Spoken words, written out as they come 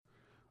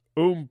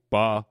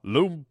Oompa,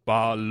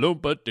 loompa,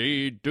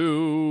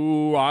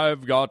 loompa-dee-doo.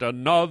 I've got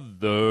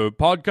another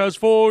podcast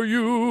for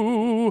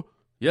you.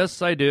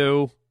 Yes, I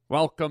do.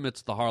 Welcome.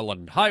 It's the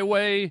Harland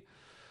Highway.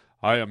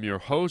 I am your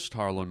host,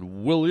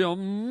 Harland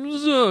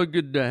Williams.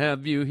 Good to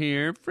have you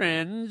here,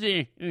 friends.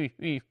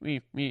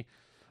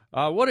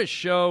 What a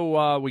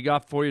show we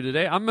got for you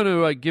today. I'm going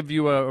to give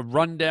you a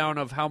rundown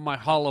of how my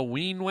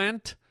Halloween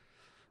went.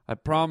 I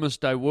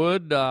promised I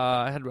would.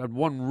 I had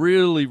one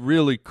really,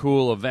 really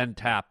cool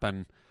event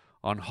happen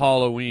on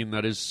Halloween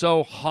that is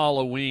so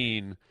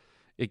Halloween,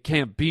 it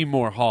can't be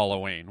more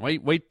Halloween.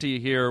 Wait till you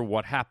hear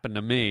what happened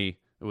to me.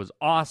 It was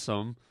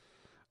awesome.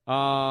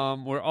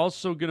 We're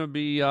also going to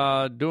be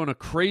doing a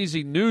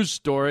crazy news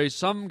story.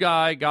 Some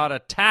guy got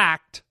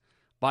attacked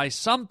by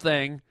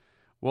something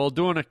while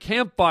doing a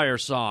campfire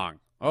song.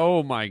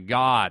 Oh, my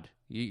God.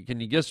 Can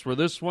you guess where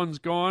this one's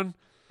going?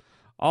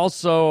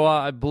 Also,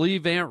 I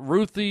believe Aunt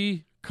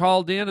Ruthie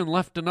called in and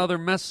left another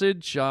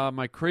message.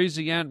 My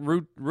crazy Aunt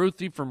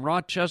Ruthie from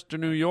Rochester,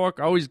 New York,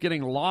 always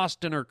getting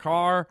lost in her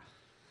car.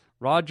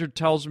 Roger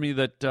tells me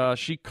that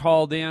she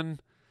called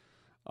in,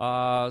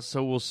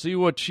 so we'll see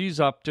what she's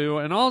up to.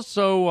 And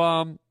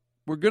also,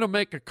 we're going to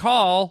make a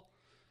call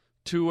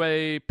to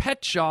a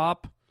pet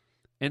shop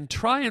and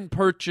try and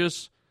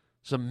purchase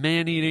some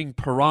man-eating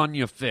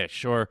piranha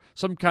fish or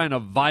some kind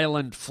of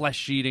violent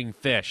flesh-eating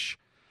fish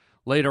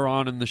later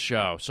on in the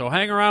show. So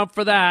hang around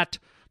for that.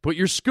 Put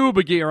your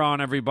scuba gear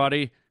on,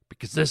 everybody,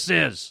 because this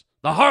is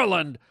the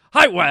Harland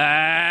Highway.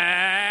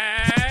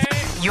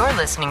 You're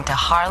listening to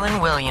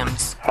Harland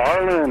Williams.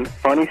 Harland,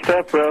 funny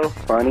stuff, bro.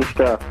 Funny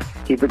stuff.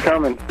 Keep it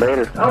coming.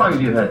 Later. How long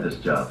have you had this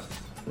job?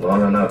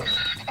 Long enough.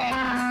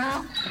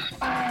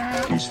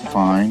 He's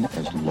fine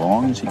as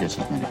long as he gets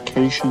his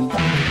medication.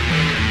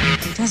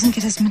 He doesn't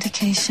get his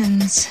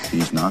medications.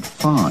 He's not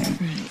fine.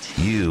 Right.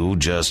 You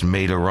just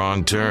made a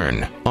wrong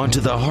turn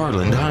onto the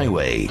Harland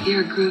Highway.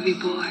 You're a groovy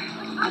boy.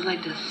 I'd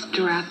like to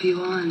strap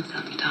you on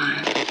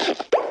sometime.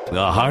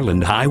 The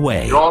Harland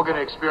Highway. You're all going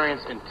to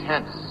experience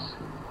intense,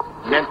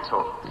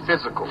 mental,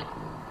 physical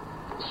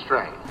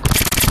strain.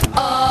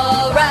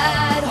 All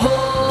right,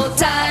 hold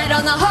tight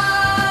on the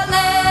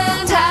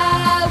Harland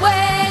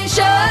Highway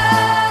show.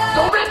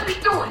 Don't make me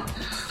do it.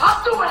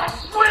 I'll do it, I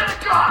swear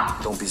to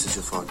God. Don't be such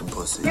a fucking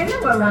pussy. You're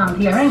new around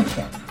here, ain't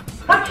you?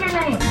 What's your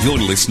name? You're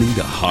listening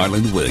to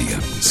Harland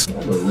Williams.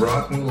 Well, the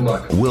rotten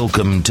luck.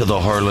 Welcome to the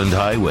Harland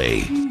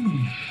Highway.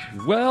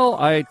 Well,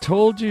 I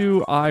told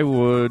you I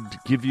would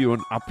give you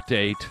an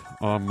update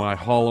on my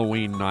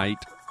Halloween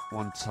night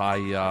once I,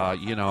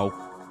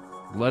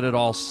 let it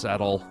all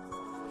settle.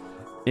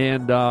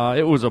 And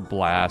it was a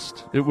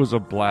blast. It was a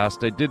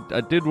blast. I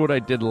did what I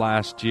did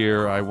last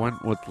year. I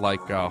went with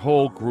like a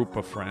whole group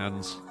of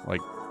friends,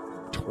 like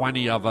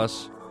 20 of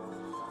us.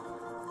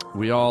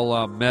 We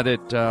all met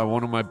at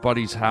one of my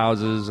buddy's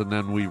houses, and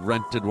then we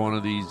rented one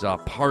of these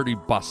party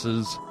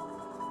buses.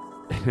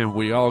 And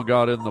we all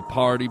got in the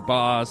party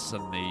bus,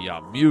 and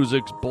the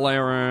music's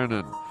blaring,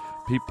 and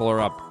people are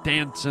up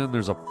dancing.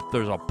 There's a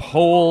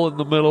pole in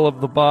the middle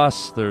of the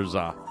bus.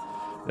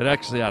 It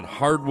actually had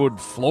hardwood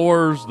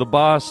floors, the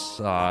bus.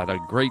 Had a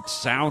great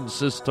sound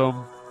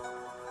system.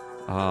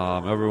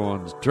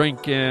 Everyone's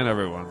drinking.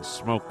 Everyone's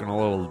smoking a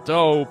little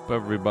dope.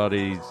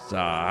 Everybody's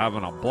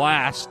having a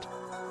blast.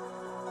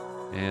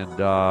 And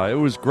it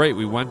was great.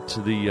 We went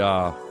to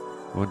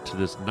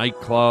this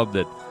nightclub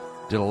that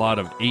did a lot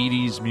of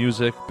 80s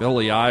music,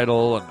 Billy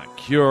Idol and The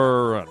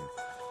Cure and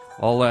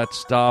all that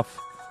stuff.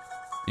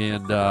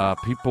 And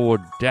people were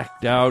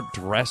decked out,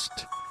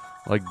 dressed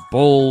like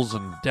bulls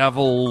and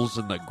devils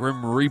and the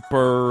Grim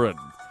Reaper and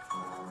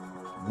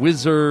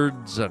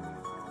wizards and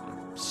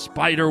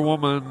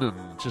Spider-Woman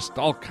and just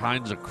all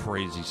kinds of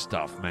crazy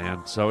stuff,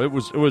 man. So it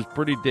was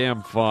pretty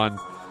damn fun.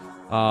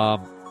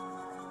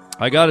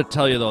 I got to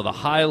tell you, though, the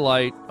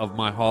highlight of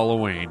my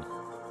Halloween,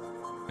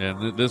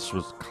 and this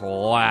was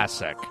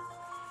classic.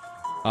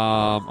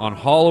 On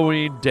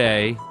Halloween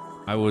day,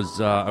 I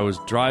was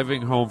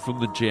driving home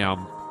from the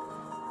gym,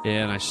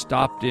 and I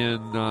stopped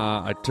in.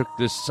 I took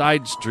this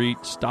side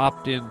street,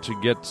 stopped in to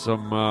get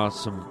some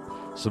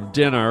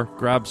dinner,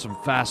 grabbed some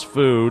fast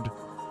food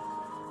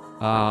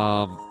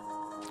from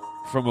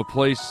a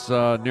place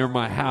near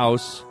my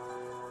house,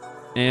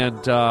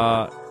 and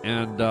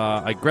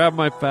I grabbed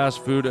my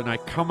fast food, and I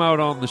come out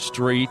on the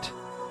street.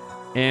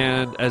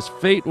 And as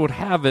fate would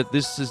have it,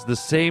 this is the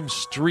same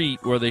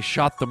street where they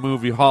shot the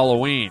movie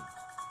Halloween.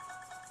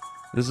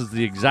 This is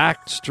the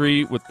exact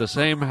street with the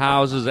same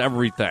houses,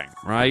 everything,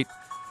 right?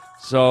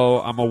 So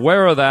I'm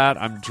aware of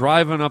that. I'm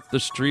driving up the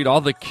street.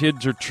 All the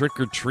kids are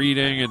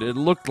trick-or-treating. And it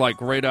looked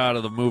like right out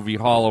of the movie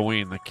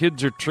Halloween. The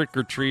kids are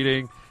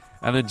trick-or-treating.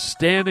 And then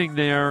standing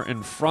there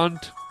in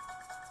front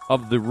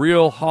of the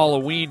real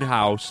Halloween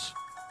house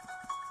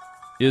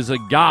is a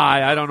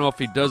guy. I don't know if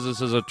he does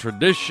this as a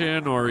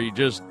tradition or he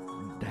just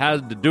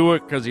has to do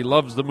it because he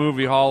loves the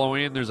movie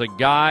Halloween. There's a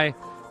guy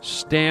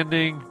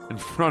standing in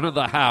front of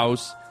the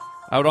house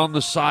out on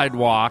the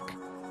sidewalk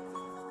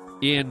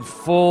in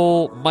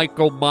full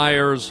Michael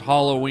Myers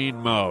Halloween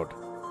mode.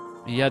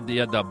 He had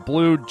the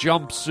blue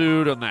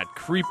jumpsuit and that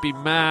creepy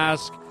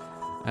mask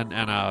and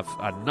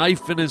a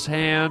knife in his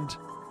hand.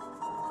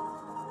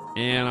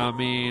 And, I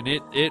mean,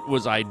 it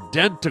was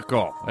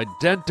identical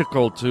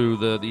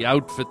to the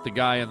outfit the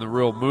guy in the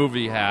real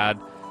movie had.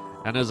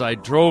 And as I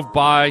drove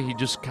by, he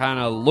just kind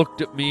of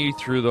looked at me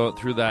through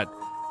that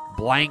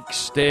blank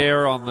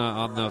stare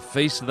on the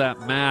face of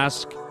that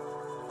mask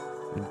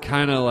and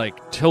kind of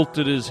like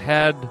tilted his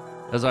head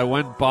as I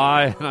went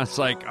by. And I was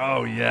like,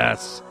 oh,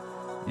 yes,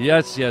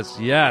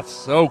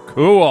 so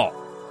cool.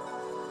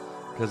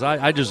 Because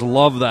I just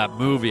love that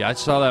movie. I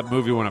saw that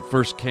movie when it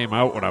first came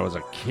out when I was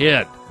a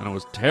kid, and it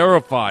was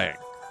terrifying.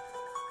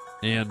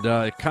 And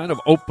it kind of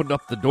opened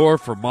up the door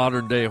for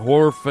modern day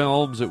horror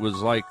films. It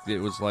was like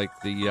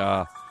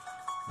the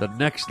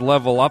next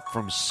level up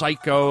from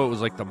Psycho. It was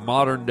like the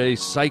modern day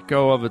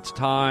Psycho of its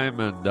time,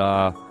 and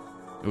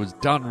it was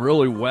done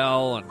really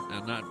well.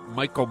 And that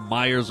Michael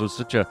Myers was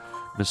such a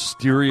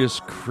mysterious,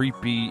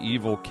 creepy,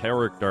 evil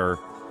character.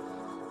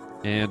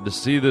 And to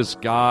see this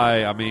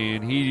guy, I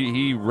mean,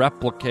 he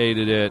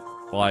replicated it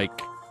like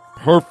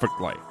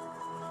perfectly.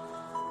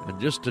 And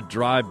just to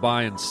drive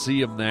by and see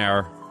him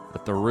there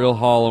at the real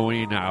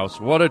Halloween house,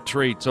 what a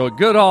treat. So a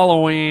good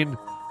Halloween,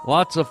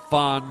 lots of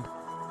fun,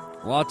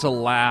 lots of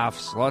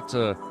laughs, lots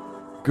of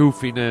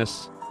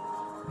goofiness.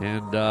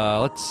 And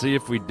let's see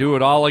if we do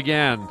it all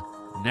again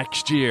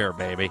next year,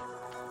 baby.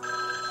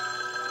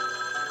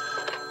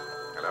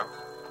 Hello?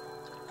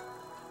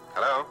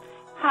 Hello?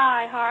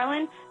 Hi,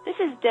 Harland. This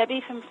is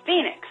Debbie from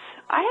Phoenix.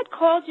 I had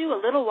called you a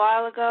little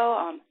while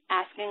ago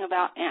asking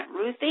about Aunt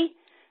Ruthie.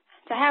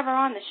 To have her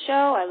on the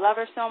show, I love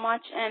her so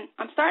much, and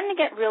I'm starting to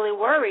get really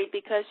worried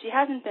because she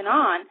hasn't been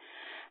on.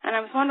 And I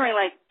was wondering,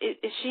 like,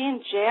 is she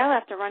in jail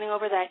after running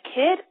over that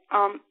kid?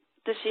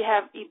 Does she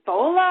have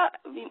Ebola?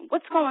 I mean,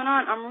 what's going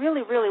on? I'm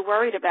really, really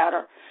worried about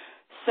her.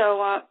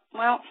 So,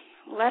 well,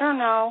 let her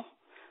know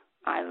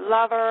I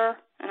love her,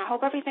 and I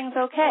hope everything's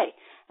okay.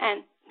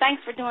 And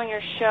thanks for doing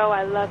your show.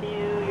 I love you.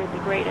 You're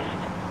the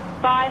greatest.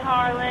 Bye,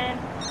 Harlan.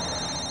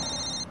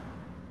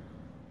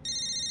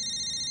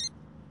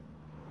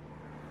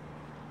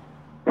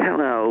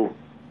 Hello,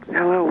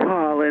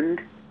 Harland.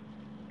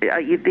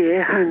 Are you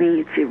there,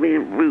 honey? It's your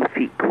Aunt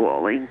Ruthie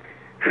calling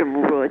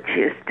from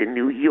Rochester,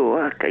 New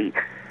York.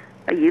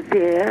 Are you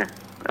there?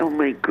 Oh,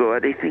 my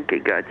God, I think I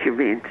got your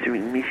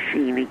answering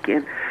machine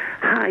again.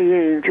 Hi,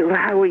 Angel,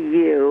 how are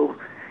you?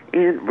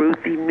 Aunt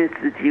Ruthie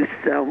misses you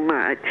so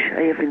much.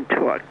 I haven't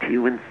talked to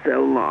you in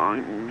so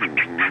long.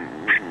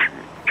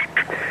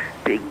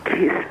 Big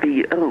kiss for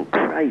you. Oh,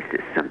 Christ,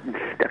 there's something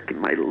stuck in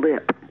my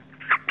lip.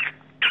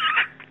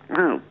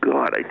 Oh,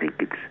 God, I think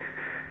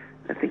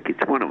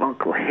it's one of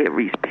Uncle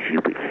Harry's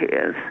pubic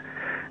hairs.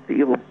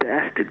 The old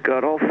bastard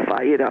got all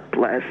fired up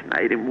last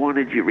night and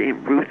wanted your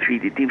Aunt Ruthie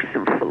to do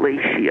some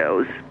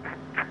fellatios.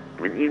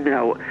 And you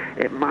know,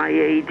 at my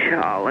age,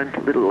 Harland,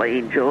 little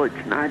angel,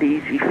 it's not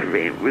easy for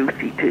Aunt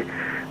Ruthie to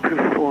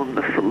perform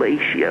the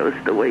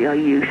fellatios the way I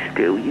used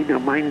to. You know,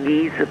 my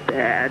knees are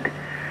bad,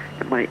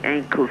 and my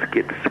ankles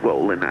get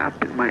swollen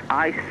up, and my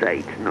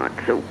eyesight's not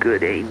so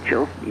good,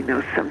 Angel. You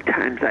know,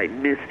 sometimes I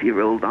miss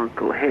your old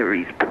Uncle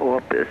Harry's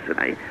porpoise, and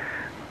I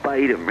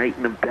bite him right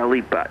in the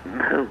belly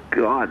button. Oh,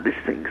 God, this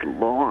thing's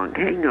long.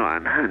 Hang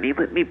on, honey.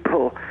 Let me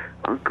pull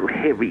Uncle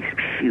Harry's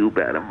pube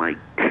out of my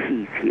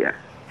teeth here.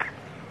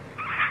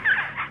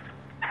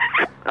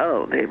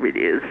 Oh, there it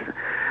is.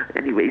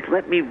 Anyways,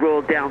 let me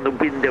roll down the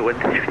window and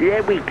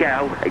there we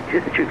go.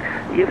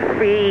 You're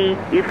free.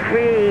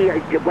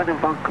 One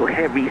of Uncle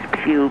Harry's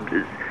pubes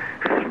is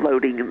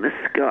floating in the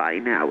sky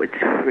now. It's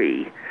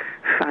free.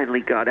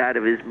 Finally got out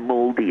of his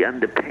moldy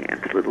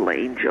underpants, little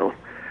angel.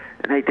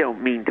 And I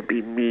don't mean to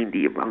be mean to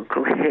your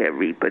Uncle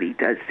Harry, but he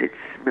does. It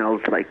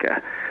smells like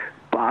a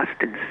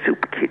Boston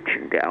soup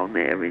kitchen down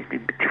there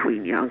in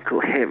between your Uncle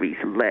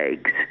Harry's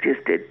legs.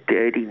 Just a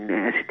dirty,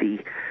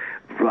 nasty,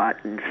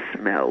 rotten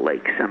smell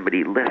like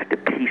somebody left a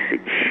piece of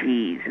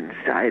cheese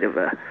inside of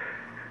a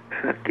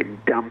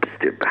fucking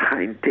dumpster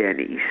behind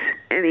Denny's.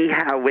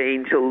 Anyhow,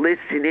 Angel,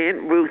 listen,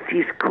 Aunt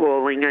Ruthie's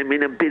calling. I'm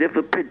in a bit of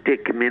a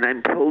predicament.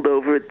 I'm pulled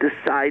over at the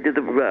side of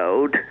the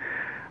road.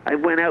 I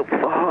went out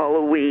for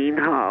Halloween,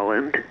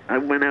 Harland. I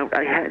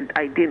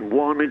didn't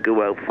want to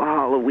go out for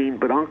Halloween,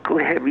 but Uncle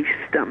Harry's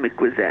stomach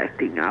was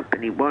acting up,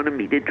 and he wanted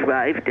me to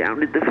drive down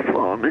to the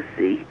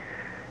pharmacy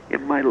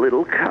in my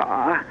little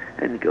car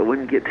and go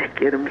and get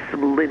him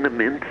some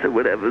liniments or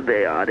whatever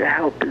they are to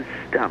help his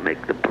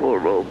stomach, the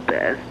poor old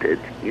bastard.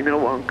 You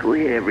know, Uncle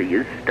Harry,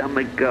 his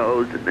stomach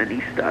goes, and then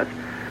he starts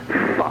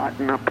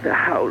farting up the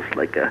house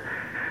like a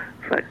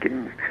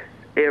fucking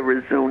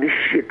Arizona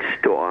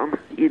shitstorm,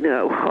 you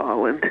know,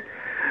 Harland.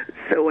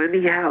 So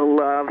anyhow,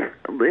 love,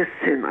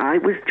 listen, I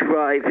was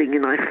driving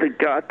and I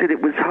forgot that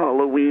it was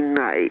Halloween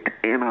night,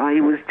 and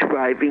I was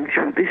driving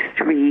through the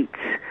streets,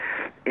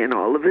 and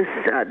all of a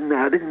sudden,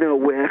 out of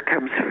nowhere,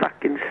 comes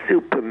fucking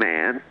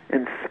Superman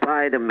and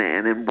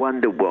Spider-Man and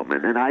Wonder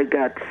Woman, and I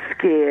got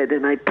scared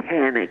and I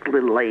panicked,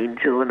 little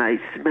angel, and I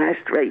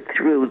smashed right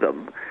through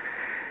them.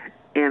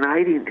 And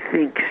I didn't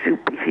think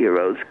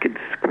superheroes could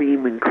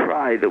scream and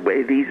cry the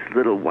way these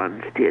little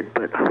ones did.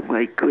 But, oh,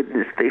 my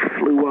goodness, they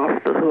flew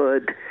off the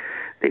hood.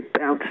 They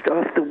bounced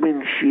off the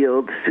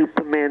windshield.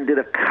 Superman did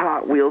a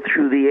cartwheel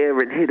through the air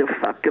and hit a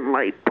fucking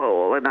light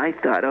pole. And I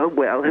thought, oh,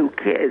 well, who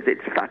cares?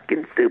 It's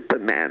fucking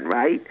Superman,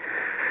 right?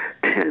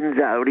 Turns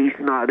out he's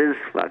not as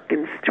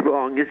fucking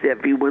strong as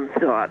everyone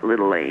thought,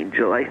 little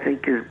angel. I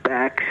think his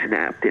back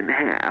snapped in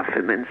half,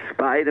 and then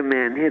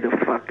Spider-Man hit a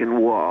fucking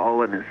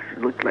wall, and it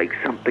looked like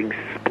something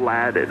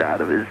splattered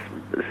out of his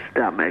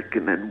stomach.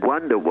 And then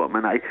Wonder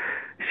Woman,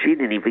 she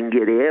didn't even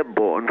get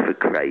airborne, for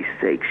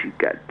Christ's sake. She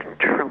got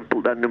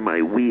trampled under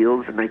my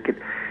wheels, and I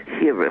could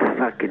hear her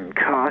fucking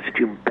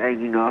costume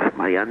banging off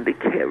my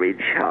undercarriage,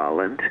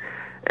 Harland.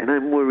 And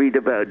I'm worried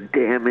about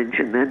damage,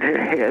 and then her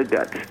hair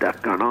got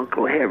stuck on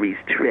Uncle Harry's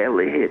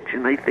trailer hitch,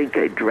 and I think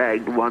I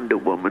dragged Wonder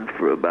Woman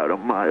for about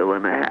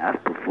 1.5 miles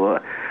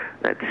before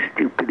that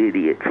stupid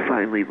idiot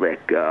finally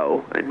let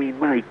go. I mean,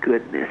 my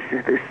goodness,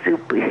 the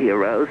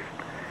superheroes.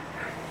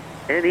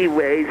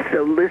 Anyway,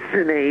 so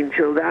listen,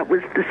 Angel, that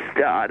was the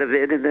start of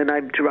it, and then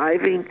I'm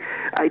driving.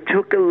 I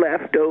took a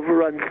left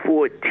over on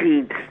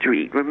 14th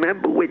Street.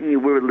 Remember when you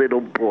were a little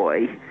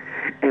boy?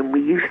 And we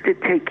used to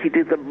take you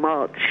to the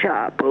malt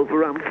shop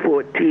over on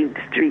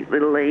 14th Street,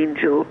 little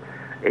angel,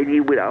 and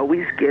you would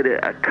always get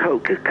a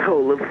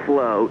Coca-Cola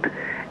float,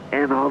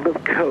 and all the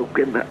Coke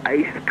and the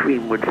ice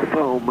cream would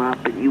foam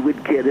up, and you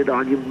would get it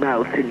on your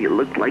mouth, and you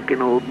looked like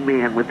an old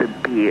man with a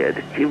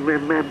beard. Do you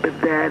remember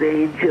that,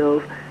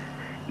 Angel?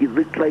 You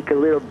looked like a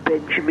little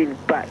Benjamin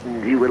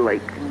Button. You were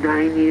like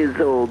 9 years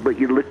old, but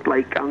you looked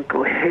like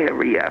Uncle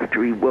Harry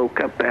after he woke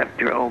up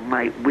after an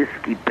all-night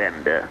whiskey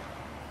bender.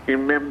 You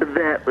remember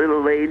that,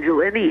 little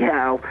angel?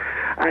 Anyhow,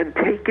 I'm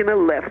taking a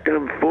left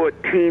on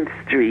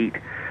 14th Street,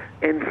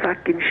 and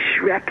fucking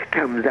Shrek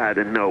comes out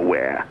of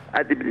nowhere.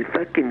 The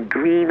fucking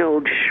green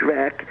old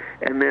Shrek,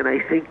 and then I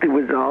think there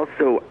was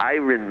also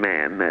Iron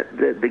Man,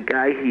 the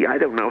guy, I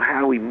don't know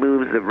how he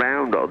moves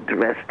around all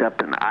dressed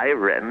up in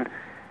iron.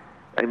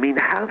 I mean,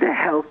 how the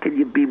hell can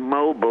you be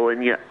mobile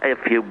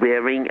if you're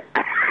wearing...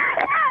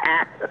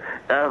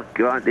 Oh,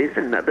 God, there's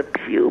another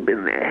pube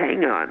in there.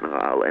 Hang on,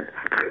 Harland.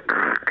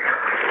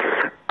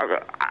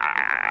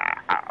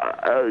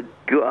 Oh,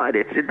 God,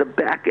 it's in the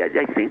back.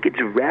 I think it's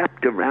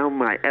wrapped around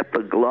my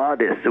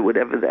epiglottis or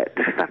whatever that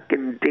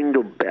fucking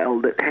dingle bell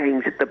that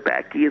hangs at the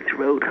back of your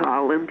throat,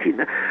 Harland. You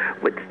know,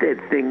 what's that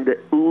thing, the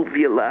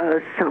uvula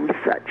or some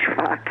such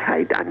fuck?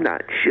 I'm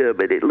not sure,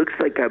 but it looks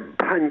like a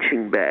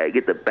punching bag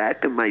at the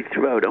back of my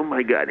throat. Oh,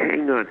 my God,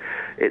 hang on.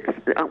 It's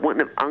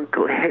one of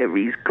Uncle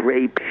Harry's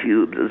gray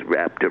pubes is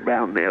wrapped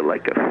around there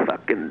like a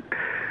fucking...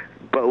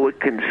 boa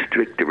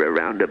constrictor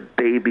around a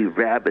baby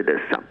rabbit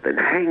or something.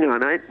 Hang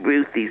on, Aunt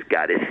Ruthie's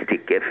got to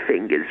stick her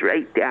fingers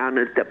right down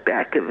at the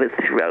back of her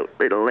throat,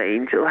 little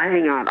angel.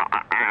 Hang on.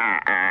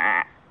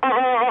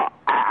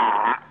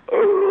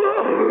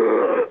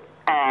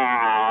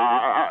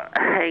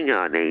 Hang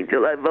on,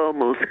 Angel. I've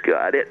almost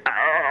got it.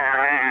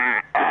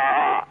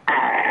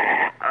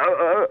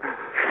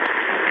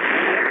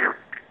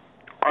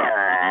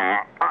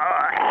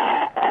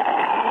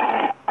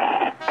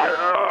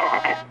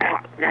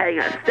 Hang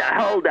on,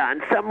 hold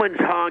on. Someone's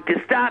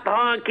honking. Stop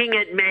honking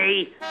at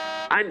me.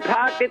 I'm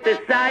parked at the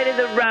side of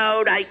the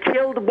road. I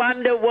killed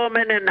Wonder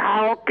Woman and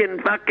Hulk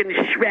and fucking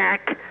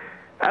Shrek.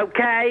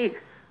 Okay?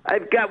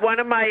 I've got one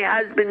of my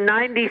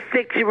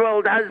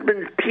 96-year-old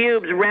husband's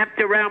pubes wrapped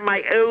around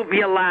my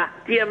uvula.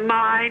 Do you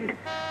mind?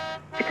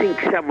 I think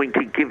someone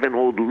could give an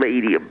old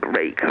lady a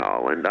break,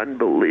 Harland.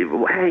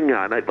 Unbelievable. Hang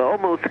on. I've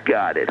almost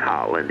got it,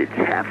 Harland. It's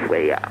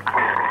halfway up.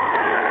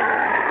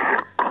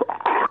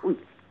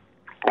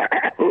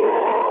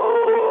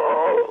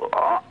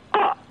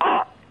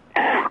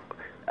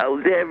 Oh,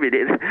 there it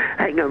is.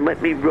 Hang on,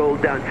 let me roll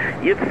down.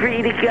 You're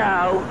free to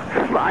go.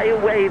 Fly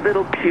away,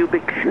 little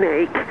pubic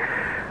snake.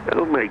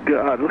 Oh, my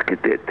God, look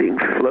at that thing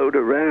float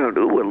around.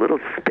 Ooh, a little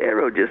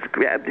sparrow just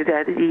grabbed it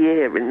out of the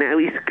air, and now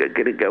he's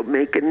going to go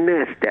make a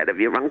nest out of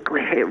your Uncle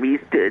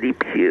Harry's dirty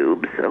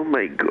pubes. Oh,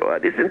 my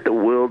God, isn't the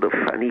world a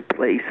funny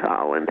place,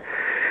 Harland?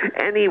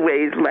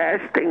 Anyways,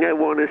 last thing I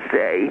want to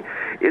say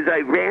is I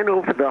ran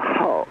over the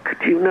Hulk.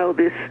 Do you know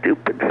this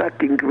stupid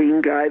fucking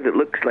green guy that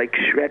looks like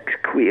Shrek's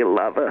queer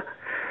lover?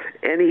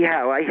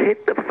 Anyhow, I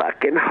hit the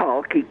fucking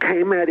Hulk. He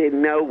came out of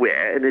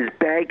nowhere, and his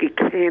bag of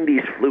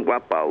candies flew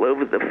up all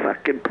over the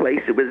fucking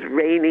place. It was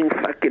raining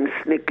fucking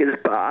Snickers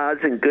bars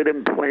and Good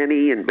and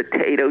Plenty and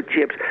potato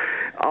chips.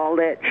 All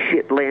that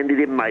shit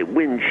landed in my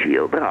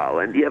windshield,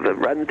 Harland. You ever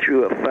run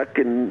through a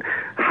fucking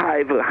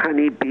hive of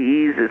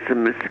honeybees or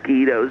some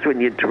mosquitoes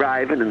when you're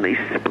driving and they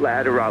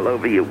splatter all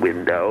over your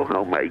window?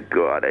 Oh, my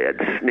God, I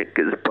had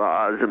Snickers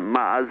bars and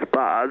Mars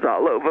bars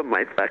all over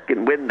my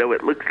fucking window.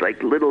 It looks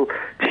like little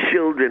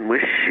children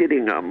was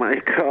shitting on my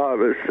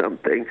car or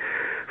something,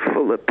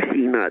 full of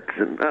peanuts,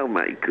 and oh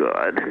my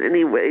God.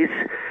 Anyways,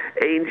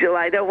 Angel,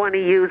 I don't want to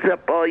use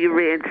up all your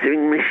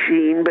answering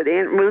machine, but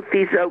Aunt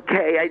Ruthie's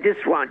okay. I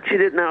just want you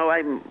to know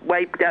I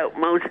wiped out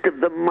most of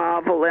the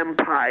Marvel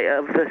empire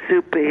of the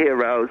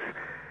superheroes.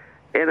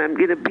 and I'm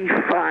going to be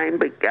fine,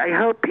 but I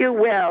hope you're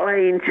well,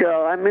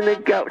 Angel. I'm going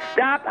to go.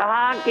 Stop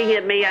honking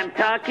at me. I'm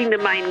talking to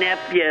my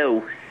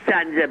nephew.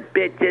 Sons of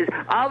bitches.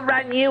 I'll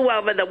run you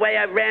over the way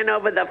I ran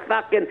over the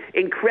fucking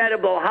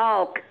Incredible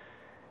Hulk.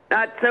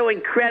 Not so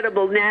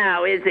incredible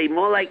now, is he?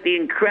 More like the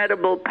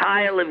incredible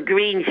pile of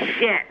green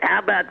shit. How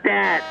about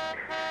that?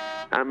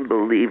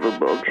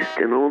 Unbelievable. Just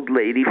an old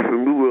lady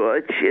from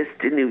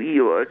Rochester, New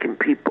York, and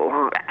people...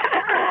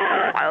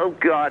 Oh,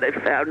 God, I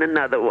found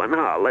another one,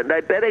 Harland.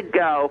 I better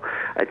go.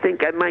 I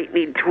think I might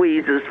need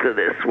tweezers for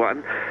this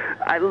one.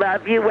 I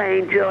love you,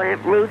 Angel.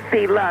 Aunt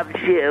Ruthie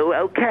loves you,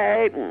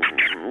 okay?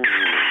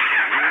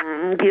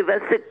 Give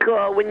us a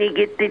call when you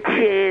get the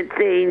chance,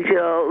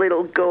 Angel.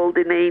 Little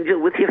golden angel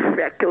with your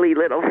freckly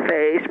little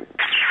face.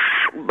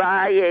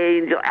 Bye,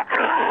 Angel.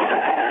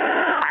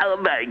 Oh,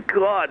 my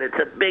God, it's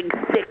a big,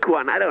 thick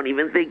one. I don't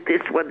even think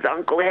this one's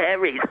Uncle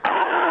Harry's.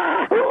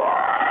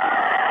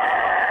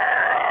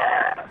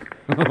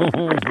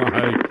 Oh,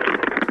 my.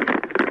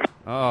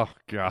 Oh,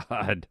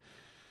 God.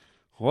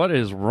 What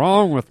is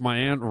wrong with my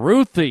Aunt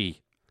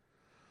Ruthie?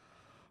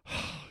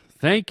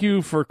 Thank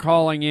you for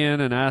calling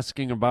in and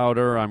asking about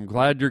her. I'm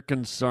glad you're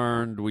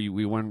concerned.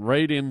 We went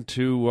right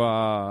into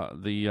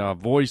the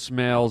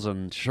voicemails,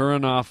 and sure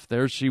enough,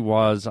 there she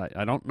was.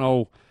 I don't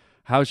know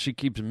how she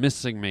keeps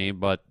missing me,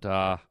 but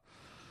oh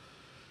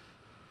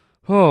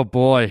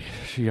boy,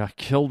 she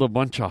killed a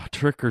bunch of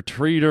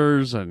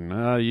trick-or-treaters,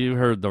 and you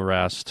heard the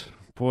rest.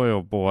 Boy,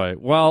 oh boy.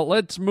 Well,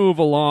 let's move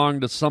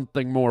along to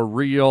something more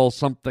real,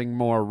 something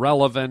more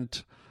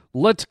relevant.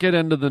 Let's get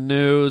into the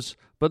news.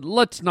 But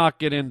let's not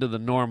get into the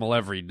normal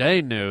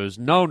everyday news.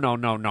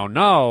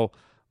 No.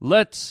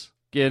 Let's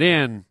get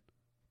in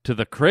to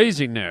the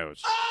crazy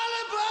news.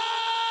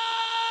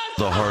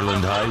 The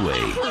Harland Highway.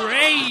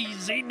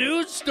 Crazy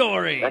news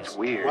stories. That's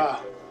weird.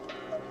 Wow.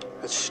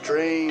 That's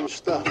strange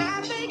stuff.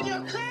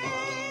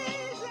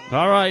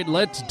 All right,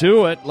 let's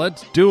do it.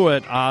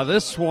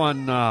 This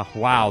one,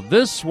 wow.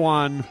 This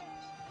one,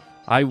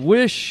 I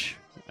wish,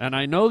 and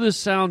I know this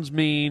sounds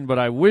mean, but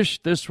I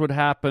wish this would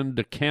happen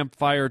to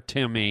Campfire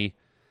Timmy,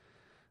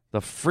 the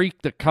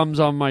freak that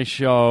comes on my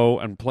show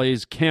and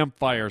plays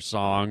campfire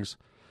songs.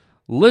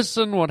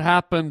 Listen what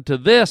happened to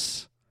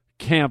this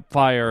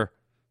campfire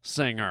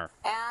singer.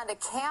 And a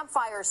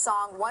campfire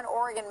song one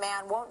Oregon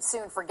man won't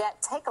soon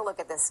forget. Take a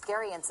look at this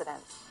scary incident.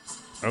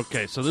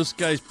 Okay, so this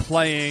guy's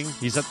playing.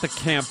 He's at the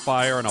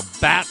campfire, and a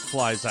bat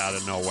flies out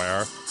of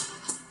nowhere.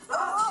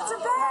 Oh, it's a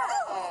bat!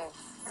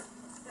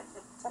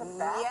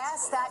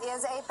 Yes, that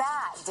is a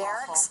bat.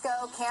 Derek's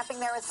camping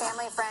there with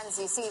family and friends.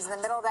 You see, he's in the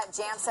middle of that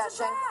jam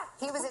session.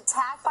 He was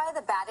attacked by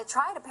the bat. It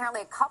tried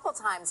apparently a couple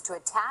times to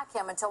attack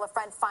him until a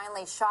friend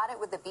finally shot it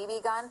with the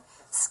BB gun.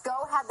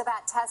 Sco had the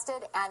bat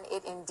tested, and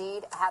it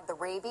indeed had the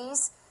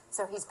rabies.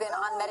 So he's been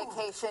on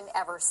medication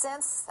ever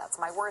since. That's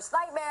my worst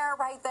nightmare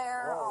right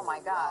there. Oh my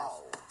gosh.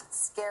 Wow.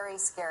 Scary,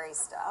 scary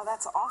stuff. Oh,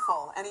 that's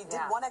awful. And he did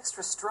one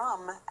extra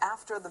strum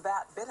after the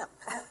bat bit him.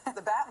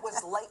 The bat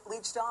was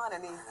leeched on,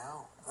 and he...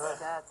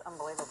 That's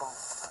unbelievable.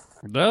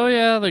 Oh,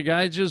 yeah, the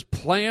guy just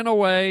playing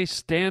away,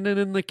 standing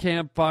in the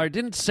campfire.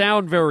 Didn't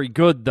sound very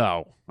good,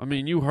 though. I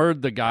mean, you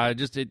heard the guy.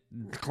 Just it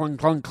clunk,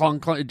 clunk,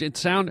 clunk, clunk. It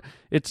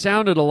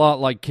sounded a lot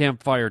like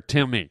Campfire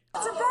Timmy.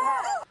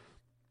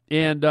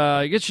 And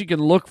I guess you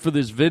can look for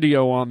this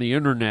video on the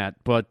internet,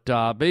 but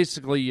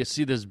basically you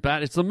see this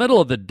bat. It's the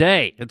middle of the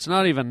day. It's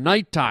not even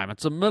nighttime.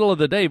 It's the middle of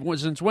the day.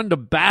 Since when do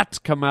bats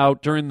come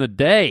out during the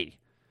day?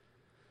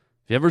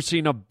 Have you ever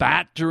seen a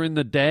bat during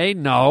the day?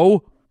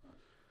 No.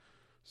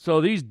 So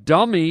these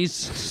dummies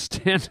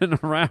standing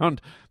around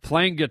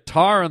playing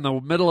guitar in the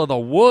middle of the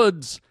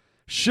woods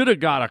should have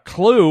got a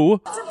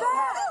clue.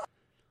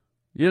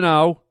 You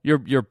know,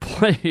 you're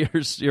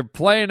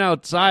playing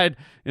outside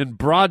in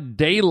broad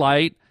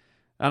daylight,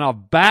 and a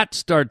bat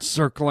starts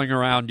circling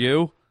around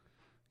you.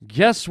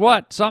 Guess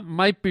what? Something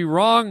might be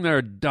wrong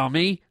there,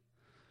 dummy.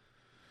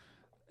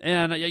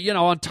 And, you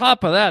know, on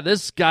top of that,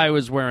 this guy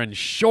was wearing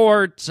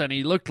shorts, and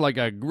he looked like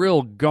a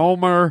real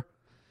gomer.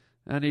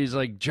 And he's,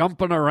 like,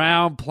 jumping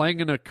around,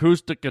 playing an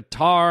acoustic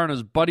guitar, and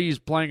his buddy's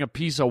playing a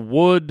piece of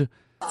wood.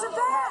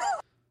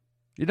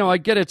 You know, I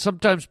get it.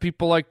 Sometimes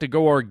people like to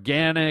go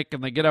organic,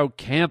 and they get out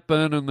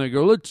camping, and they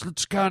go,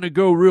 let's kind of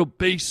go real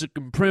basic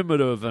and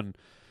primitive, and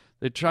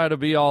they try to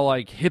be all,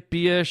 like,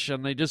 hippie-ish,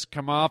 and they just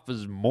come off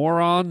as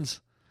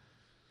morons.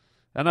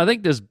 And I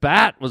think this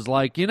bat was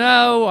like, you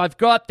know, I've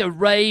got the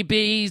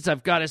rabies,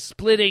 I've got a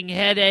splitting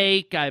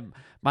headache,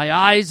 my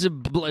eyes are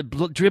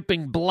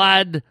dripping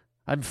blood,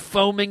 I'm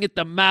foaming at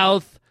the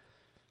mouth.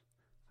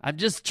 I'm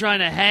just trying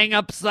to hang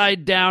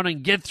upside down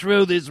and get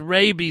through this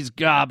rabies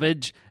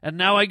garbage, and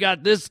now I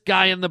got this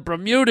guy in the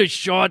Bermuda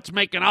shorts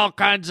making all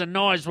kinds of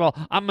noise. Well,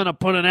 I'm going to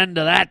put an end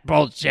to that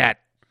bullshit.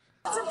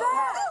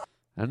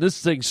 And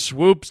this thing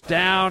swoops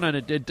down,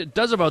 and it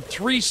does about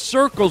 3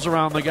 circles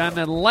around the guy, and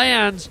then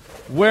lands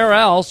where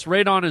else?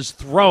 Right on his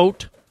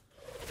throat.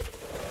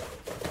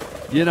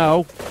 You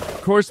know,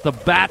 of course the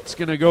bat's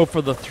going to go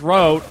for the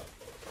throat.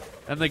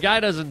 And the guy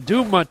doesn't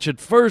do much at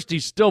first.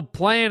 He's still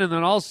playing, and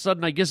then all of a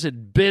sudden, I guess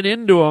it bit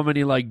into him, and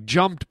he, like,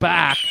 jumped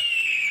back.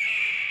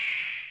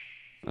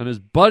 And his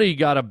buddy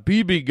got a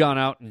BB gun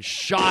out and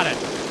shot it.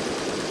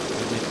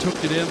 And they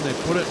took it in, they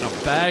put it in a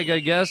bag, I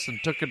guess, and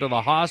took it to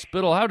the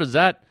hospital. How does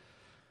that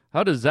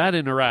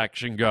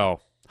interaction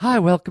go? Hi,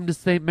 welcome to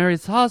St.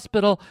 Mary's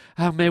Hospital.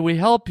 How may we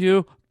help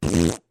you?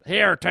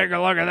 Here, take a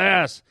look at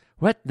this.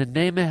 What in the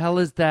name of hell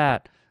is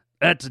that?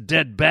 That's a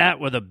dead bat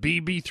with a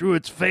BB through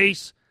its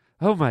face.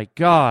 Oh, my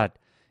God.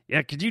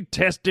 Yeah, could you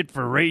test it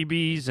for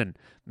rabies and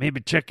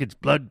maybe check its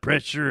blood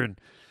pressure and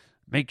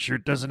make sure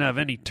it doesn't have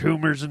any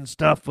tumors and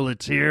stuff while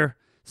it's here?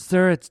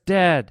 Sir, it's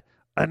dead.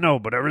 I know,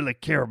 but I really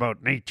care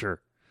about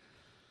nature.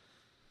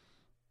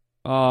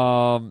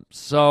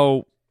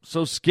 So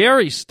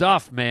scary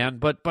stuff, man.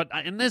 But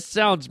and this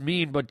sounds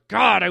mean, but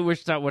God, I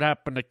wish that would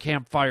happen to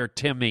Campfire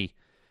Timmy.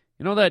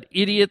 You know that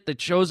idiot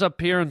that shows up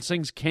here and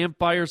sings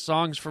campfire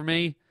songs for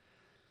me?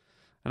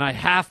 And I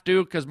have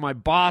to because my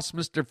boss,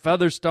 Mr.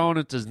 Featherstone,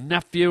 it's his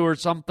nephew or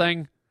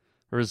something.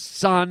 Or his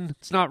son.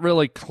 It's not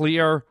really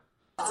clear.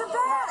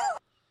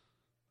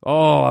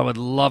 Oh, I would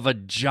love a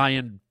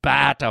giant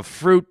bat, a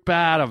fruit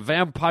bat, a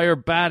vampire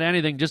bat,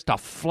 anything just to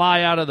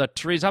fly out of the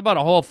trees. How about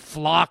a whole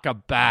flock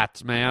of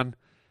bats, man?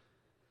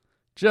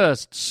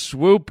 Just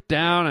swoop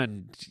down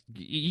and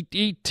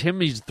eat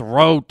Timmy's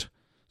throat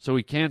so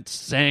he can't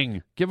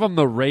sing. Give him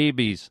the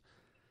rabies.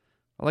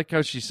 I like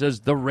how she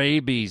says the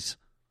rabies.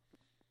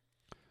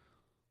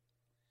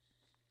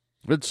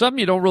 It's something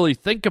you don't really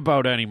think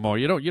about anymore.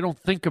 You don't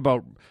think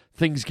about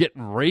things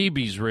getting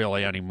rabies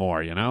really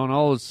anymore, you know? And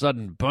all of a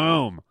sudden,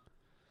 boom.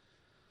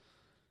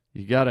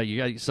 You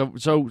gotta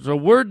so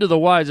word to the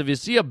wise, if you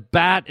see a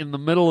bat in the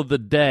middle of the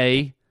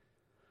day,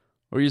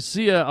 or you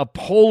see a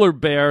polar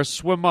bear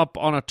swim up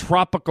on a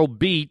tropical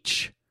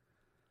beach,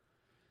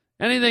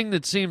 anything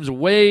that seems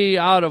way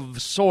out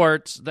of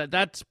sorts,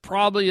 that's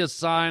probably a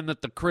sign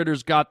that the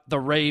critter's got the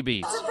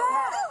rabies.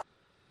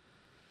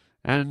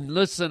 And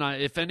listen,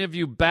 if any of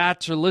you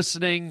bats are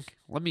listening,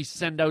 let me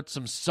send out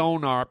some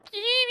sonar.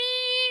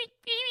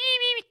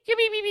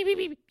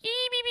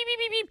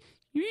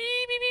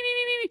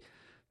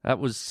 That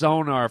was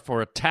sonar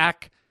for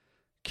Attack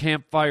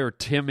Campfire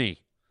Timmy.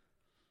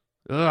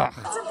 Ugh.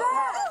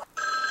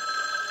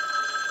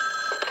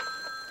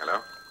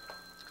 Hello?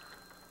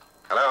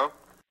 Hello?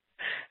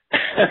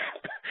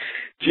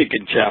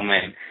 Chicken chow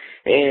man.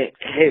 Hey,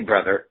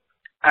 brother.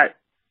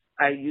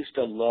 I used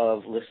to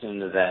love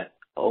listening to that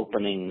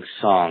opening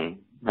song.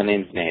 My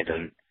name's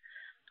Nathan.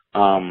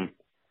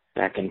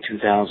 Back in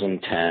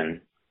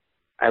 2010.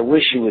 I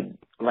wish you would,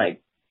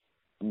 like,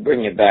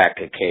 bring it back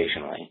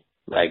occasionally.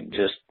 Like,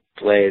 just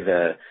play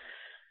that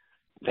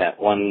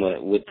one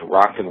with the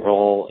rock and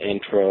roll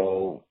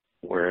intro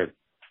where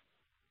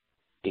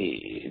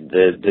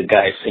the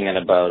guy singing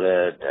about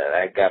it,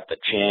 I got the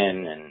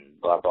chin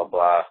and blah, blah,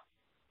 blah.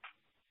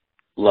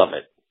 Love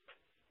it.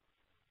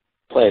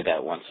 Play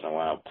that once in a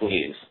while,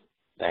 please.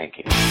 Thank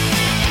you.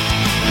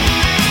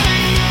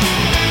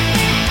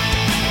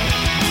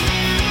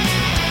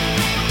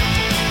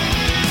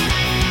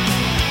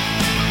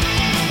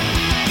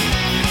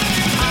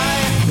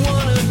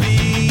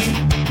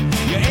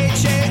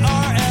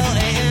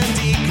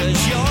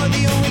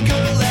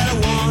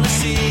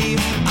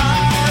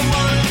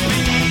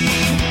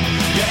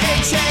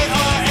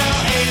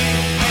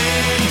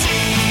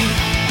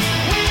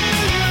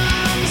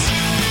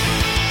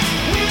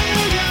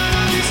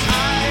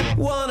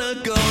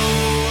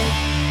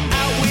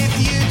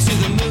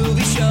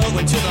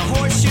 To the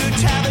horseshoe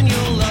tavern,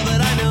 you'll love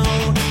it, I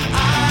know.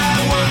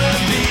 I wanna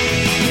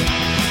be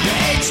your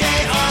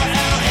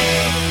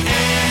Harland.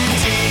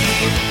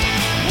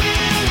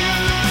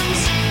 Williams.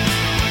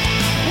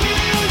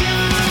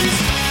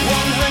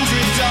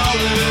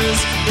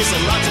 $100 is a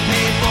lot to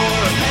pay for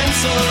a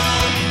pencil,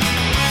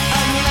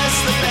 unless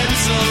the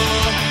pencil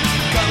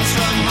comes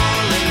from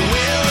Harland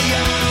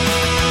Williams.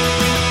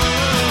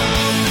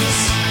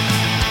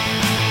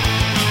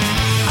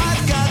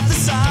 I've got the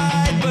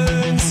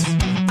sideburns,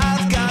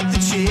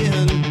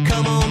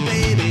 come on,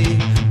 baby,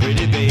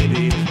 pretty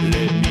baby,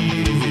 let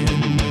me in.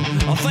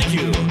 Oh, thank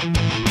you.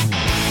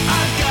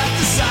 I've got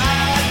the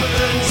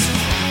sideburns,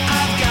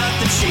 I've got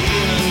the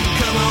chin.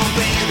 Come on,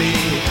 baby,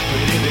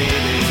 pretty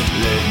baby,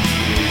 let me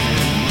in.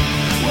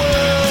 Whoa,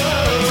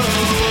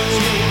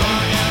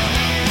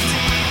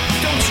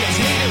 don't you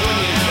hate it when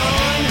you're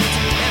gone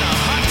and a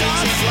hot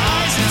dog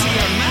flies into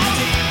your mouth?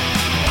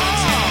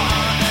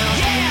 Oh,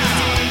 yeah,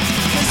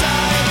 'cause I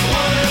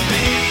wanna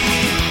be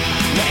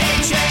the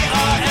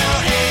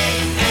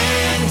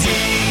Harland.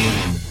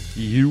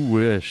 You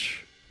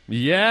wish.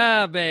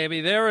 Yeah,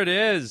 baby, there it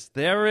is.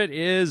 There it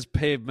is,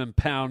 Pavement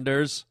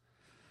Pounders.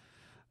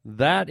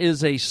 That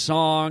is a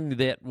song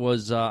that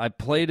was, I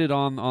played it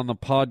on the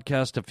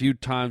podcast a few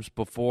times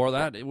before.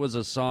 It was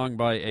a song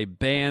by a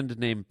band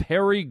named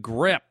Perry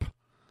Grip.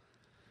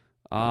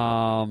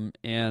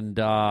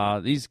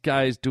 These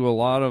guys do a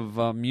lot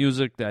of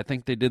music. I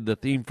think they did the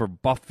theme for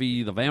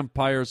Buffy the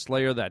Vampire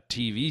Slayer, that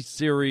TV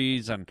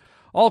series, and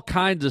all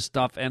kinds of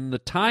stuff. And the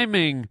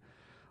timing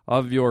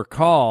of your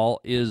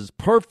call is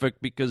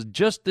perfect because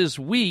just this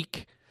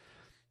week,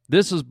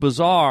 this is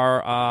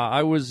bizarre.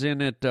 I was in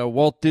at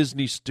Walt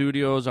Disney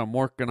Studios. I'm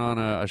working on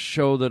a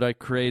show that I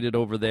created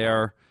over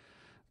there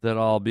that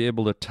I'll be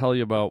able to tell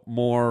you about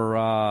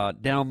more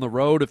down the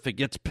road if it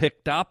gets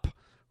picked up.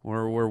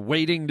 We're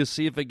waiting to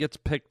see if it gets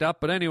picked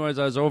up. But anyways,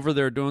 I was over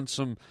there doing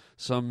some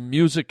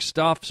music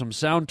stuff, some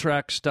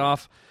soundtrack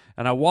stuff,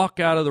 and I walk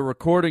out of the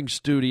recording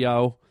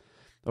studio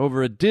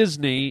over at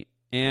Disney,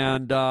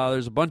 and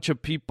there's a bunch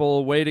of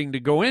people waiting to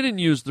go in and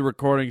use the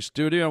recording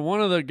studio. And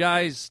one of the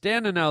guys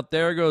standing out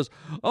there goes,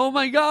 "Oh,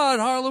 my God,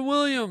 Harland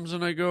Williams."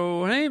 And I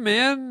go, "Hey,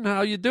 man,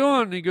 how you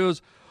doing?" And he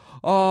goes,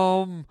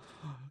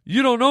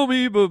 "You don't know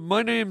me, but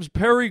my name's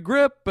Perry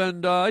Grip,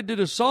 and I did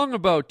a song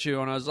about you."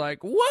 And I was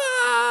like, "What?"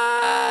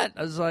 I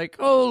was like,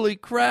 "Holy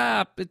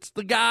crap, it's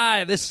the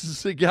guy. This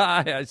is the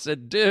guy." I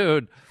said,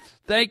 "Dude,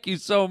 thank you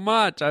so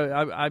much."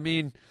 I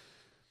mean,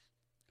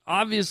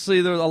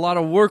 obviously there's a lot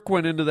of work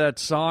went into that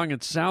song.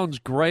 It sounds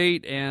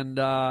great, and,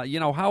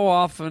 how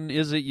often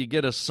is it you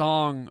get a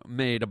song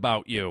made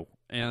about you?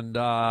 And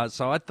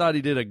so I thought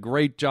he did a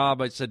great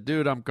job. I said,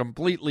 "Dude, I'm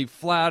completely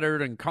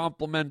flattered and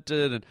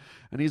complimented."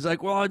 And he's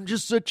like, "Well, I'm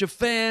just such a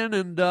fan,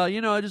 and,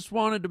 I just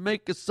wanted to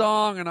make a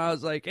song." And I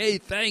was like, "Hey,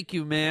 thank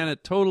you, man.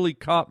 It totally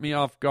caught me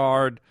off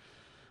guard,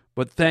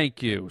 but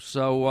thank you."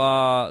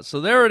 So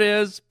there it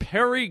is,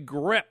 Perry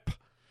Grip.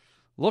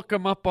 Look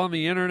him up on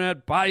the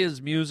internet, buy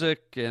his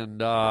music,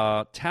 and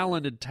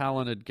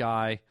talented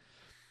guy.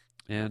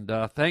 And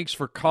thanks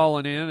for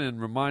calling in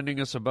and reminding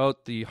us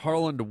about the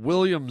Harland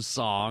Williams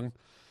song.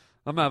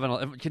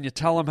 Can you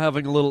tell I'm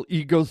having a little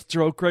ego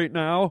stroke right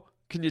now?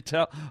 Can you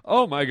tell?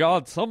 Oh, my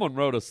God, someone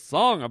wrote a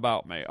song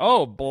about me.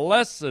 Oh,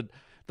 blessed.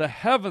 The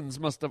heavens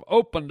must have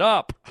opened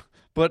up.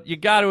 But you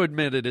got to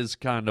admit it is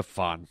kind of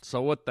fun.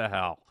 So what the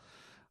hell?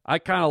 I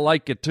kind of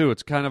like it, too.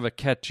 It's kind of a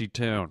catchy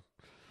tune.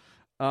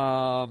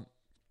 Well,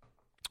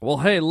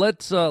 hey,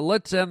 let's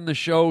end the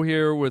show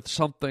here with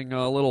something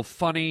a little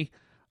funny.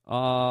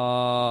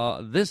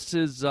 This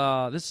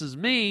is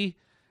me,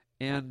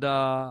 and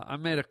I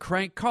made a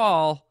crank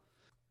call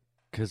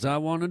because I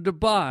wanted to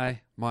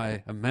buy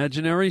my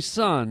imaginary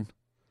son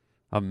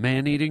a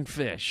man-eating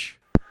fish.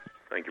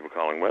 Thank you for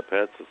calling Wet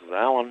Pets. This is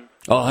Alan.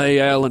 Oh, hey,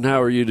 Alan,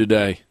 how are you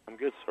today? I'm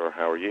good, sir.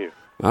 How are you?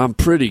 I'm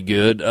pretty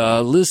good.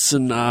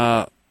 Listen,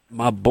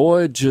 my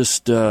boy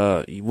just, he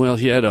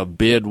had a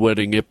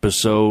bedwetting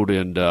episode,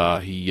 and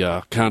he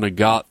kind of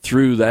got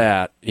through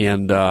that,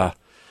 and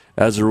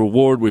as a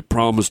reward, we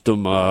promised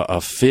him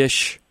a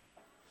fish,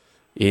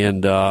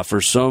 and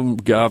for some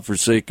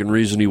godforsaken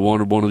reason, he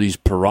wanted one of these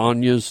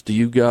piranhas. Do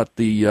you got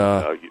the...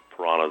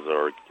 Piranhas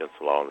are against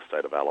the law in the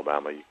state of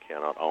Alabama. You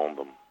cannot own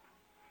them.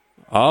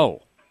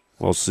 Oh.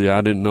 Well, see,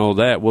 I didn't know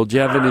that. Well, do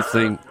you have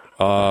anything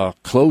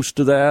close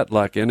to that,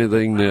 like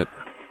anything that...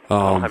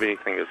 I don't have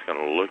anything that's going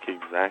to look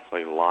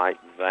exactly like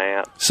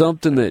that.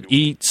 Something that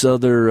eats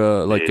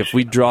other, like if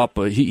we drop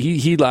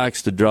he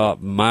likes to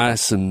drop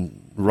mice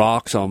and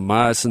rocks on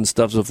mice and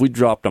stuff. So if we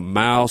dropped a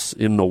mouse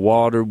in the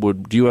water,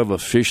 do you have a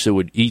fish that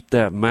would eat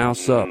that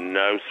mouse up?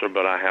 No, sir,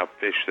 but I have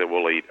fish that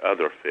will eat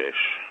other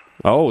fish.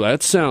 Oh,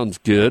 that sounds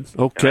good.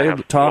 Okay, and I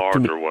have talk to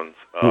me. larger ones.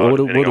 What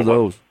are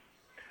those?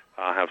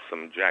 I have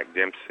some Jack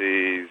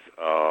Dempsey's.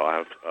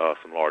 I have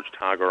some large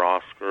tiger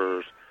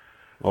Oscars.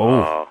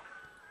 Oh.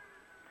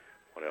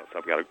 What else?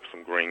 I got a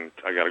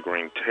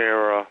green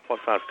Terra. What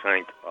size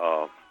tank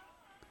are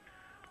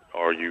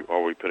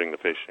we putting the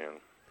fish in?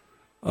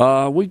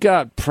 We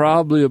got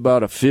probably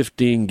about a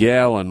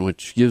 15-gallon,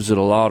 which gives it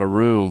a lot of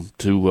room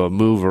to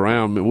move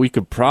around. We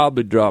could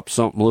probably drop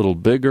something a little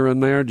bigger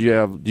in there.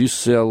 Do you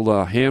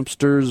sell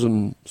hamsters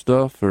and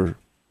stuff, or?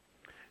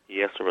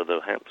 Yes, sir.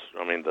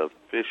 The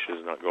fish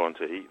is not going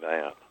to eat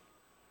that.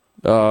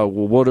 Well,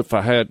 what if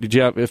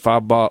if I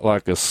bought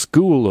like a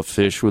school of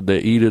fish, would they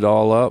eat it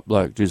all up?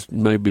 Like just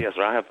maybe? Yes,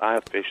 sir. I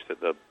have fish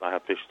that to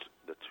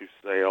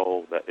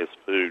sell that is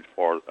food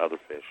for other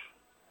fish.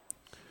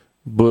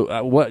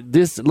 But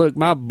look,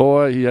 my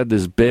boy, he had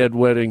this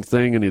bedwetting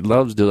thing, and he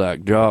loves to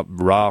like drop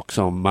rocks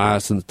on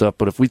mice and stuff.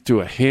 But if we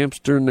threw a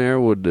hamster in there,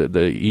 would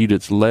they eat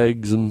its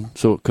legs and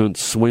so it couldn't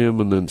swim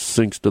and then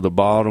sinks to the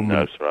bottom?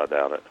 No, sir, I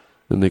doubt it.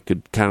 And they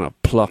could kind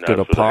of pluck it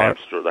apart.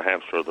 The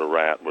hamster or the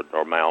rat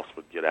or mouse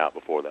would get out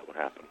before that would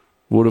happen.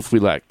 What if we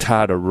like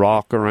tied a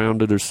rock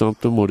around it or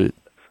something? Would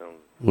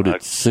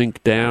it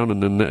sink down,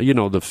 and then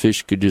the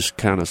fish could just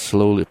kind of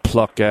slowly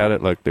pluck at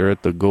it like they're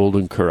at the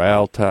Golden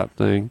Corral type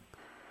thing?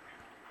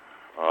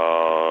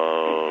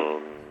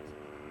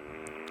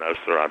 No,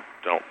 sir, I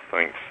don't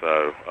think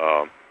so.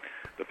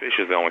 The fish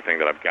is the only thing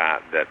that I've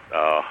got that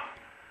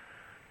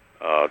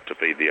to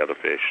feed the other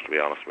fish, to be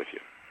honest with you.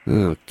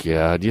 Oh,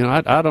 God.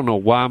 I don't know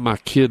why my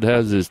kid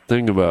has this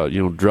thing about,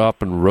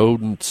 dropping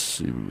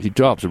rodents. He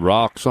drops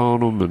rocks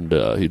on them, and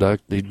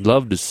he'd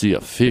love to see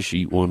a fish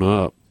eat one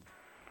up,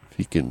 if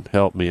he can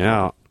help me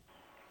out.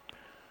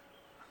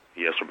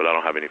 Yes, sir, but I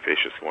don't have any fish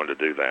that's going to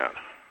do that.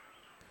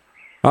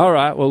 All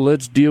right, well,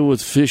 let's deal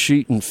with fish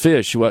eating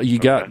fish. Well, you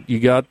got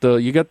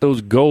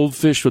those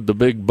goldfish with the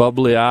big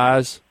bubbly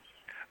eyes?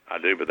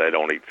 I do, but they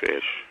don't eat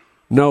fish.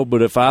 No,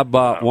 but if I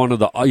bought one of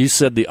the, you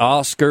said the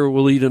Oscar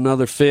will eat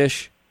another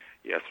fish?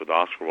 Yes, with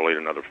Oscar, we'll eat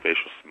another fish,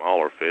 a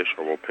smaller fish,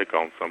 or we'll pick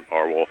on some,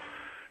 or we'll...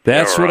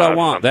 That's what I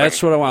want.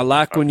 That's what I want. I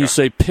like when you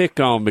say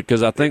pick on,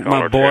 because I think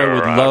my boy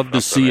would love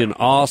to see an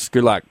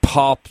Oscar like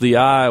pop the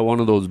eye, one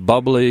of those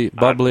bubbly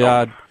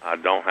eyed. I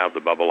don't have the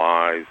bubble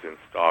eyes in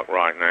stock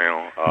right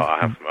now. I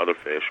have some other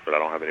fish, but I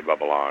don't have any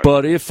bubble eyes.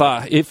 But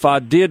if I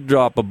did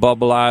drop a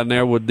bubble eye in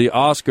there, would the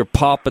Oscar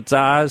pop its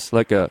eyes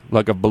like a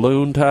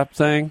balloon type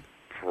thing?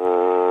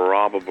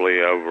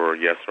 Probably over,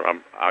 yes, sir.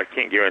 I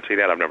can't guarantee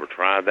that. I've never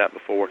tried that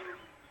before.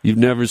 You've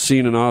never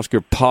seen an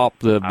Oscar pop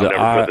the I've never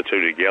eye? put the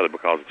two together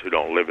because the two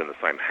don't live in the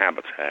same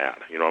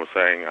habitat. You know what I'm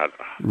saying?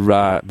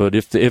 Right, but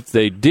if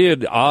they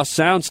did,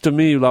 sounds to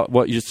me like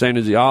what you're saying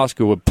is the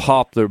Oscar would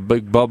pop their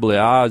big bubbly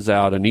eyes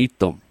out and eat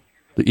them.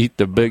 They eat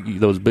the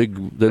those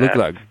big. They look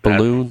like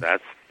balloons.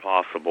 That's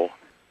possible.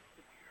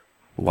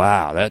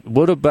 Wow.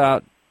 What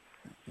about?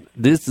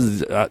 This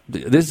is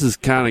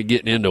kind of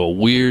getting into a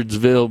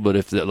weirdsville, but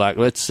if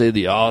let's say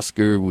the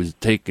Oscar was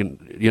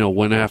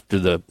went after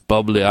the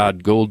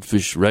bubbly-eyed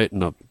goldfish right in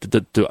the...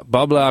 Do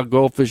bubbly-eyed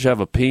goldfish have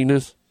a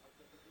penis?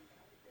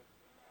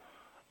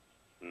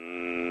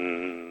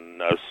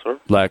 No, sir.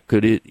 Like,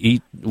 would it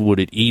eat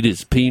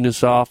its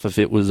penis off if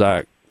it was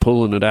like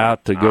pulling it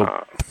out to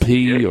go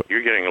pee? You're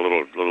getting a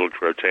little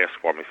grotesque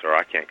for me, sir.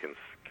 I can't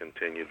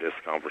continue this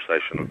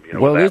conversation.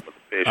 Well, with the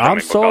fish. I'm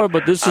sorry,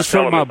 but this is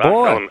from my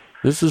boy.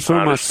 This is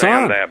from my son. I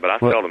understand that, but I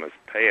sell them as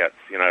pets,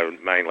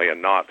 mainly,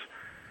 and not.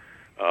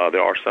 There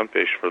are some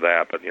fish for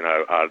that, but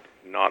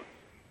not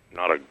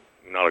a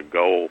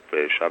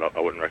goldfish. I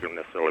wouldn't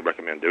necessarily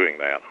recommend doing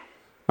that.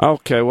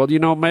 Okay, well,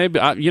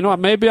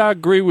 maybe I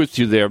agree with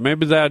you there.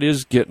 Maybe that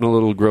is getting a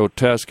little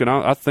grotesque, and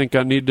I think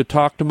I need to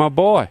talk to my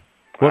boy.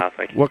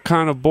 What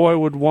kind of boy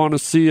would want to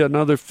see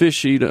another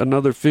fish eat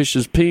another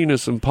fish's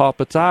penis and pop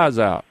its eyes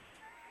out?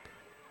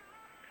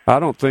 I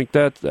don't think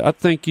that. I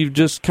think you've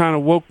just kind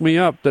of woke me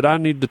up that I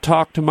need to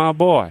talk to my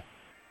boy.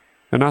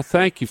 And I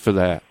thank you for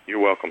that.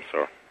 You're welcome,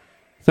 sir.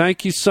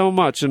 Thank you so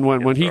much. And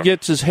when he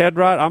gets his head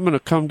right, I'm going to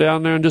come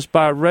down there and just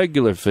buy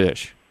regular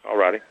fish. All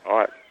righty. All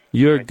right.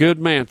 You're a good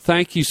man.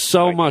 Thank you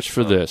so much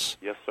for this.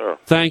 Yes, sir.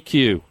 Thank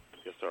you.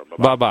 Yes, sir.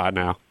 Bye-bye. Bye-bye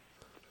now.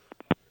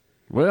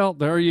 Well,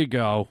 there you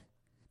go.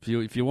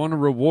 If you want to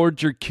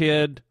reward your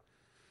kid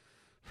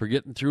for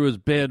getting through his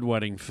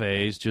bedwetting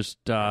phase, just,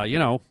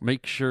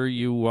 make sure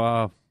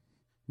you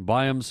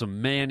buy him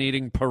some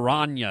man-eating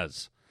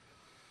piranhas.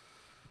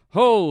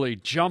 Holy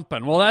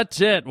jumping. Well,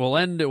 that's it. We'll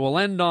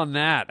end on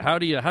that. How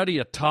do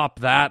you top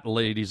that,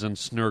 ladies and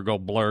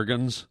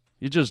snurgle-blurgans?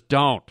 You just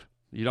don't.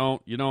 You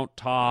don't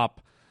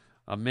top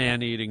a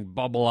man-eating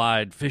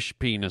bubble-eyed fish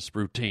penis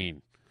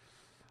routine.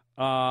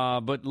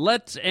 But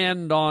let's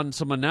end on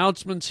some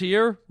announcements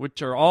here,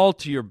 which are all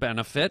to your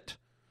benefit.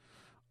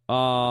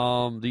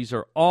 These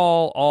are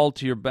all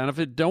to your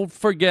benefit. Don't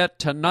forget,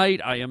 tonight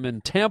I am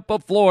in Tampa,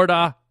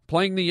 Florida,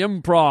 playing the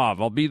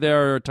Improv. I'll be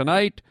there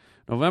tonight,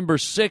 November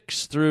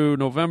 6th through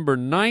November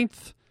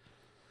 9th.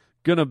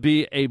 Gonna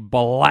be a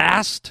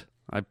blast,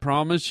 I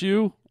promise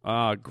you.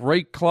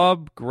 Great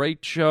club,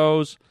 great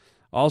shows.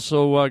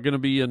 Also gonna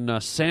be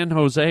in San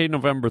Jose,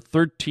 November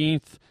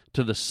 13th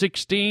to the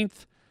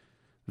 16th.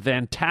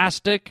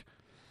 Fantastic.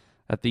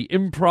 At the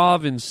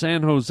Improv in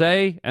San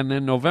Jose. And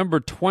then November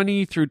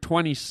 20 through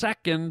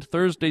 22nd,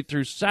 Thursday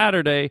through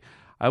Saturday,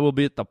 I will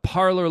be at the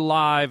Parlor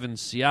Live in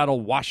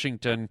Seattle,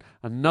 Washington.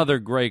 Another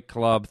great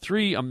club.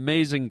 3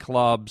 amazing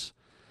clubs.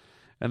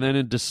 And then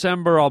in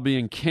December, I'll be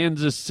in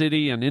Kansas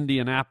City and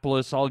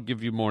Indianapolis. I'll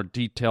give you more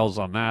details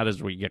on that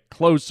as we get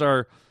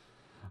closer.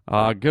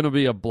 Going to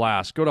be a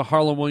blast. Go to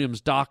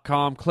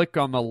harlandwilliams.com. Click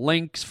on the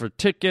links for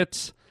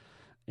tickets.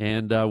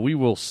 And we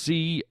will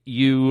see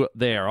you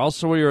there.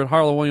 Also, while you're at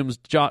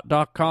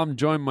harlandwilliams.com,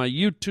 join my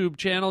YouTube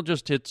channel.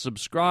 Just hit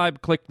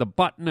subscribe, click the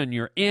button, and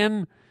you're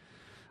in.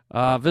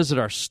 Visit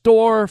our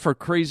store for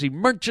crazy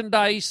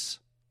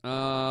merchandise.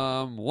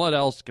 What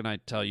else can I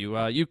tell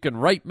you? You can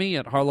write me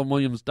at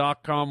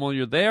harlandwilliams.com while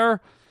you're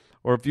there.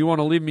 Or if you want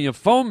to leave me a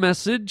phone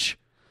message,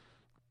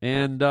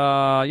 and,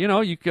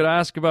 you could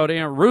ask about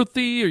Aunt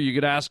Ruthie, or you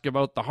could ask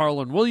about the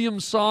Harland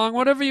Williams song,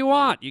 whatever you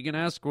want. You can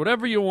ask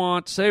whatever you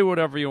want, say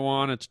whatever you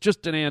want. It's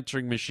just an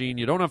answering machine.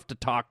 You don't have to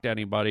talk to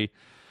anybody.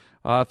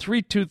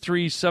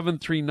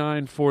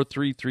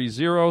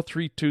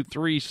 323-739-4330,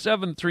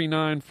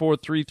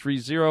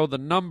 323-739-4330. The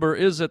number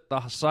is at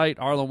the site,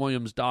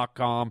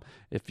 harlandwilliams.com,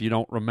 if you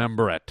don't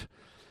remember it.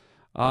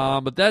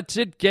 But that's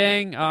it,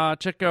 gang.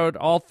 Check out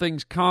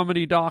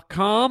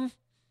allthingscomedy.com.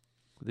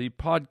 The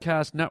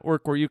podcast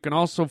network where you can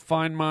also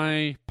find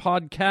my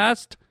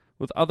podcast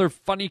with other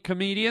funny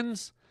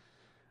comedians.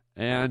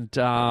 And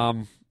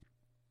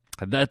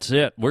that's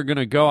it. We're going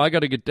to go. I got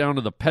to get down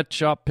to the pet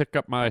shop, pick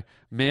up my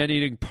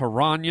man-eating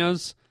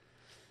piranhas.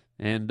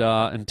 And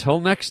until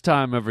next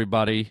time,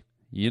 everybody,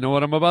 you know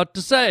what I'm about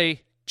to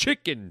say.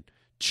 Chicken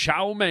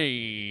chow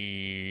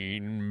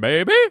mein,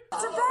 baby.